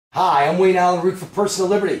Hi, I'm Wayne Allen, Root for Personal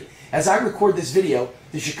Liberty. As I record this video,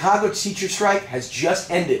 the Chicago teacher strike has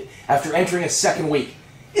just ended after entering a second week.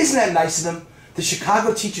 Isn't that nice of them? The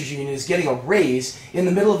Chicago Teachers Union is getting a raise in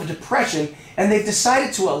the middle of a depression, and they've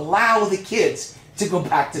decided to allow the kids to go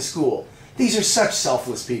back to school. These are such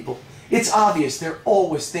selfless people. It's obvious they're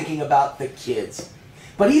always thinking about the kids.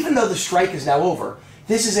 But even though the strike is now over,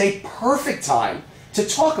 this is a perfect time to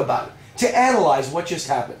talk about it, to analyze what just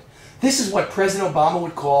happened. This is what President Obama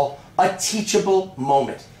would call a teachable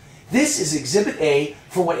moment. This is Exhibit A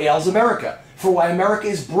for what ails America, for why America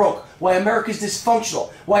is broke, why America is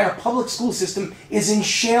dysfunctional, why our public school system is in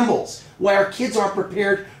shambles, why our kids aren't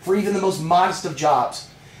prepared for even the most modest of jobs.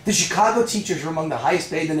 The Chicago teachers are among the highest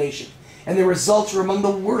paid in the nation, and their results are among the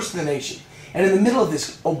worst in the nation. And in the middle of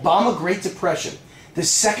this Obama Great Depression, the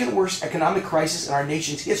second worst economic crisis in our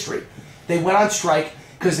nation's history, they went on strike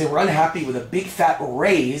because they were unhappy with a big fat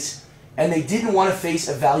raise, and they didn't want to face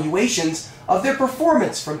evaluations of their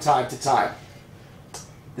performance from time to time.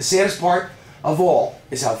 The saddest part of all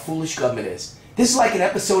is how foolish government is. This is like an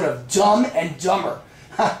episode of Dumb and Dumber.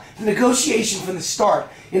 The negotiation from the start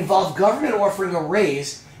involved government offering a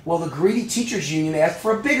raise while the greedy teachers union asked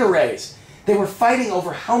for a bigger raise. They were fighting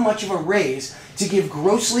over how much of a raise to give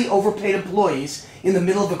grossly overpaid employees in the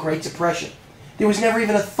middle of a Great Depression. There was never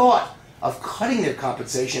even a thought of cutting their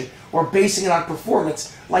compensation or basing it on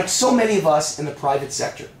performance like so many of us in the private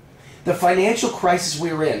sector. The financial crisis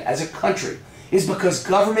we are in as a country is because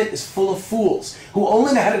government is full of fools who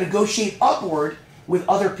only know how to negotiate upward with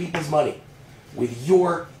other people's money, with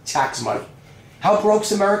your tax money. How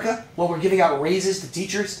broke's America? Well, we're giving out raises to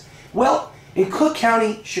teachers. Well, in Cook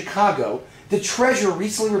County, Chicago, the treasurer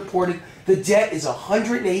recently reported the debt is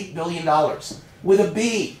 $108 billion, with a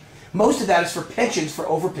B. Most of that is for pensions for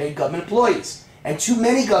overpaid government employees, and too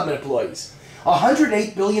many government employees.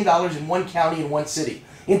 $108 billion in one county and one city.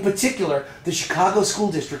 In particular, the Chicago School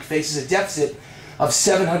District faces a deficit of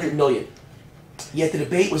 $700 million. Yet the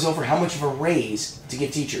debate was over how much of a raise to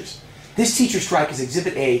give teachers. This teacher strike is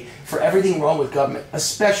Exhibit A for everything wrong with government,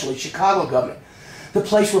 especially Chicago government, the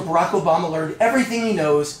place where Barack Obama learned everything he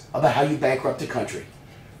knows about how you bankrupt a country.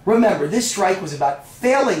 Remember, this strike was about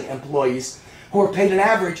failing employees who are paid an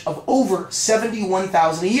average of over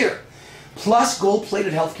 $71,000 a year, plus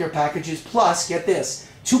gold-plated healthcare packages, plus, get this,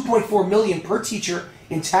 $2.4 million per teacher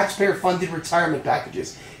in taxpayer-funded retirement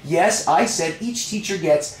packages. Yes, I said each teacher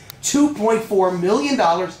gets $2.4 million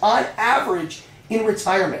on average in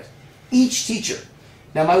retirement. Each teacher.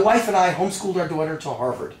 Now, my wife and I homeschooled our daughter to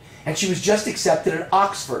Harvard, and she was just accepted at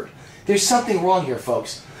Oxford. There's something wrong here,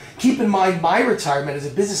 folks. Keep in mind, my retirement as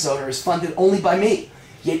a business owner is funded only by me.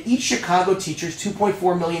 Yet each Chicago teacher's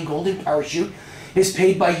 $2.4 million golden parachute is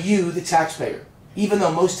paid by you, the taxpayer, even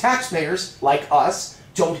though most taxpayers, like us,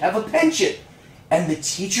 don't have a pension. And the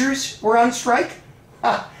teachers were on strike?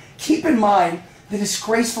 Keep in mind the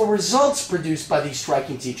disgraceful results produced by these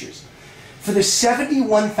striking teachers. For the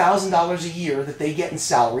 $71,000 a year that they get in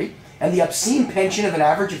salary and the obscene pension of an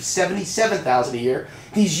average of $77,000 a year,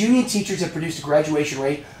 these union teachers have produced a graduation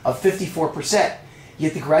rate of 54%.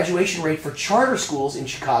 Yet the graduation rate for charter schools in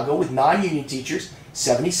Chicago with non-union teachers,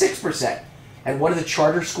 76%. And what do the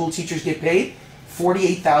charter school teachers get paid?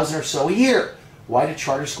 $48,000 or so a year. Why do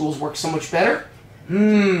charter schools work so much better?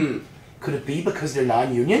 Could it be because they're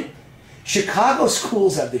non-union? Chicago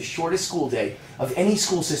schools have the shortest school day of any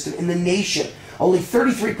school system in the nation. Only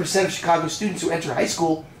 33% of Chicago students who enter high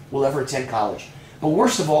school will ever attend college. But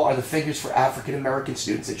worst of all are the figures for African American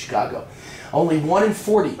students in Chicago. Only 1 in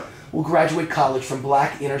 40 will graduate college from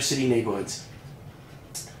black inner city neighborhoods.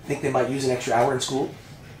 Think they might use an extra hour in school?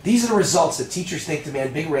 These are the results that teachers think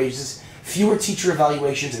demand big raises, fewer teacher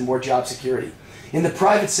evaluations, and more job security. In the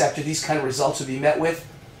private sector, these kind of results would be met with,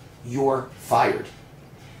 you're fired.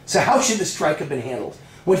 So how should the strike have been handled?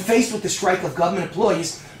 When faced with the strike of government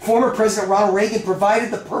employees, former President Ronald Reagan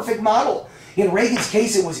provided the perfect model. In Reagan's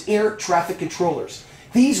case, it was air traffic controllers.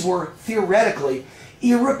 These were, theoretically,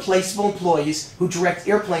 irreplaceable employees who direct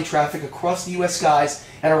airplane traffic across the U.S. skies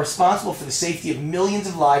and are responsible for the safety of millions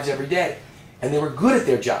of lives every day. And they were good at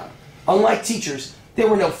their job. Unlike teachers, there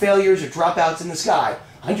were no failures or dropouts in the sky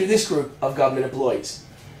under this group of government employees.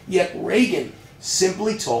 Yet Reagan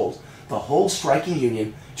simply told the whole striking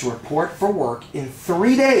union to report for work in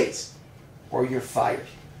 3 days or you're fired.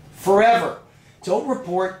 Forever. Don't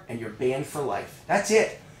report and you're banned for life. That's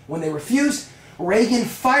it. When they refused, Reagan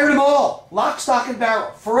fired them all, lock, stock, and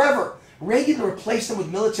barrel, forever. Reagan replaced them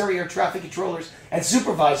with military air traffic controllers and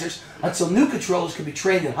supervisors until new controllers could be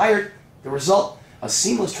trained and hired. The result, a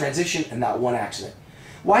seamless transition and not one accident.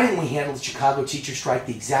 Why didn't we handle the Chicago teacher strike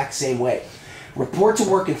the exact same way? Report to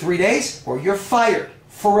work in 3 days or you're fired.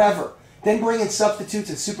 forever. Then bring in substitutes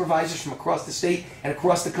and supervisors from across the state and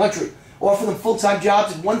across the country. Offer them full-time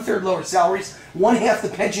jobs at 1/3 lower salaries, 1/2 the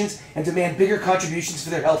pensions, and demand bigger contributions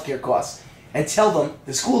for their health care costs. And tell them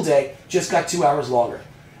the school day just got 2 hours longer.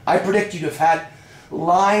 I predict you'd have had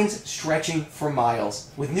lines stretching for miles,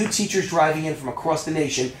 with new teachers driving in from across the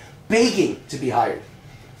nation, begging to be hired.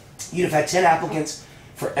 You'd have had 10 applicants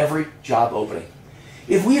for every job opening.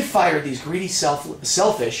 If we had fired these greedy,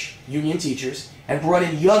 selfish union teachers and brought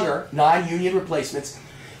in younger, non-union replacements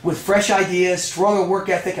with fresh ideas, stronger work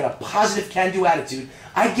ethic, and a positive can-do attitude,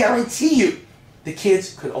 I guarantee you the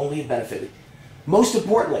kids could only have benefited. Most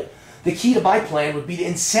importantly, the key to my plan would be to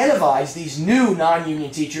incentivize these new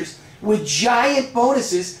non-union teachers with giant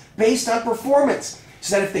bonuses based on performance,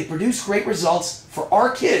 so that if they produce great results for our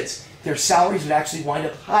kids, their salaries would actually wind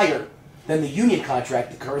up higher than the union contract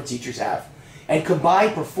the current teachers have. And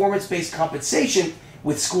combine performance-based compensation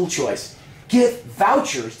with school choice. Give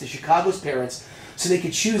vouchers to Chicago's parents so they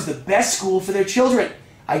could choose the best school for their children.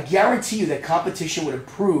 I guarantee you that competition would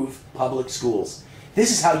improve public schools.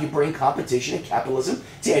 This is how you bring competition and capitalism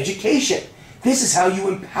to education. This is how you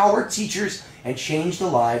empower teachers and change the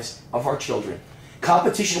lives of our children.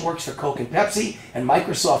 Competition works for Coke and Pepsi and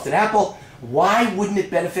Microsoft and Apple. Why wouldn't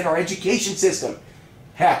it benefit our education system?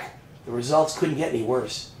 Heck, the results couldn't get any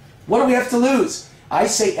worse. What do we have to lose? I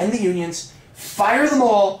say end the unions, fire them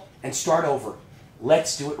all, and start over.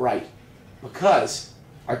 Let's do it right. Because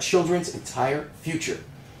our children's entire future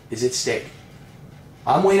is at stake.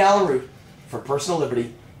 I'm Wayne Allen Root for Personal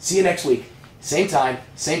Liberty. See you next week. Same time,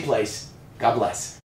 same place. God bless.